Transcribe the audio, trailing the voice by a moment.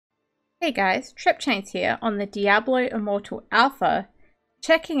Hey guys, TrepChains here on the Diablo Immortal Alpha,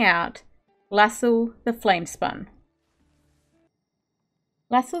 checking out Lassal the Flame-Spun.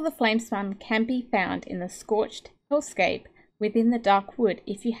 Lassal the Flame-Spun can be found in the Scorched Hellscape within the Dark Wood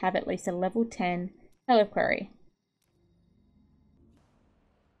if you have at least a level 10 Helliquary.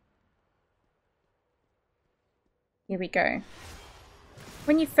 Here we go.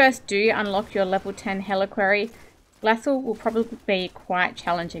 When you first do unlock your level 10 Helliquary, Lassal will probably be quite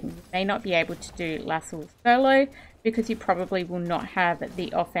challenging. You may not be able to do Lassal solo because you probably will not have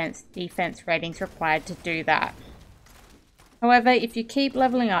the offense-defense ratings required to do that. However, if you keep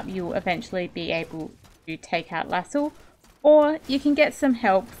leveling up, you'll eventually be able to take out Lassal, or you can get some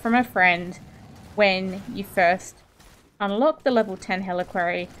help from a friend when you first unlock the level 10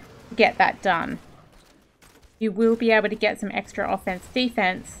 Helliquary to get that done. You will be able to get some extra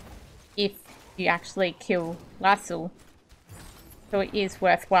offense-defense if you actually kill Lassal, so it is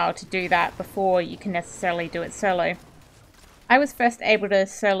worthwhile to do that before you can necessarily do it solo. I was first able to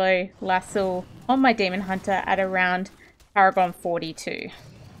solo Lassal on my Demon Hunter at around Paragon 42. You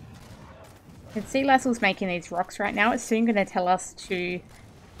can see Lassal's making these rocks right now. It's soon going to tell us to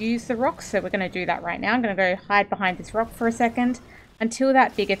use the rocks, so we're going to do that right now. I'm going to go hide behind this rock for a second until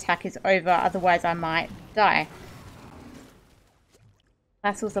that big attack is over, otherwise I might die.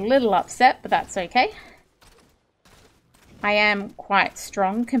 Lassal's a little upset, but that's okay. I am quite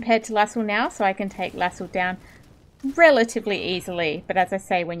strong compared to Lassal now, so I can take Lassal down relatively easily. But as I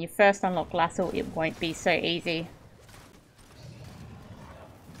say, when you first unlock Lassal, it won't be so easy.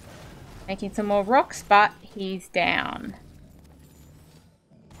 Making some more rocks, but he's down.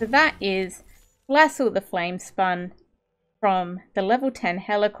 So that is Lassal the Flame-Spun from the level 10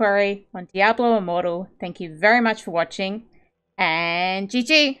 Helliquary on Diablo Immortal. Thank you very much for watching. And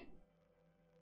GG!